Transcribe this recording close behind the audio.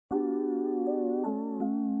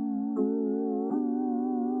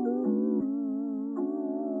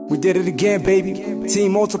We did it again, baby.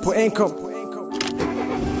 Team multiple income.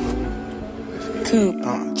 Coupe.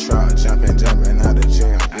 Truck jumping out the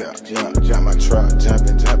gym. Yeah. Jump my truck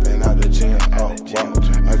jumping out the gym. Oh, wow.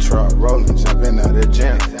 My truck rolling, jumping out the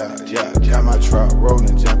gym. Yeah. Got my truck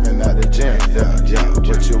rolling, jumping out the gym. Yeah.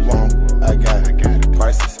 What you want? I got it.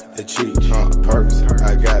 Prices, they cheap. Perks,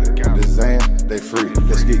 I got it. Design, they free.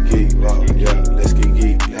 Let's get geek. Yeah. Let's get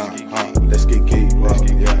geek. Let's get geek.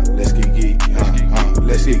 Yeah. Let's get geek.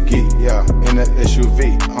 Let's get geek. Yeah. In the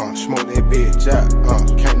SUV. Smoke that bitch out.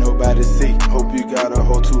 Can't nobody see. Hope you got a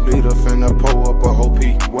whole 2 liter, finna pour up a whole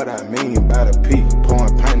pee. What I mean by the pee,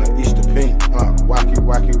 pouring paint on each the pink. Wacky,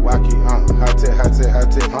 hot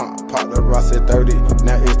it, pop the Ross at 30.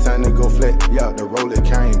 Now it's time to go flat. Yeah, the roller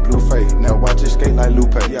came blue face. Now watch it skate like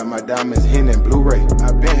Lupe. Yeah, my diamonds hitting Blu-ray.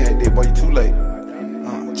 I been had that, boy, you too late.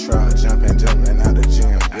 Truck jumping out the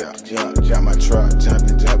gym. Yeah. Got my truck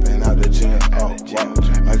jumping out the gym. Oh, wow.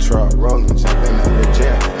 My truck rolling, jumping out the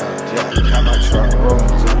gym. Yeah. Got my truck rolling,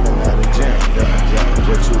 jumping out the gym. Yeah.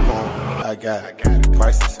 What you want? I got it.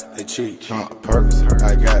 Prices, they cheap. Perks,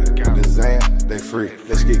 I got it. Design, they free.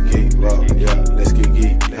 Let's get geek. Yeah. Let's get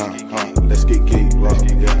geek. Let's get geek.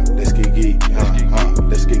 Yeah. Let's get geek.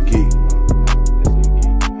 Let's get geek.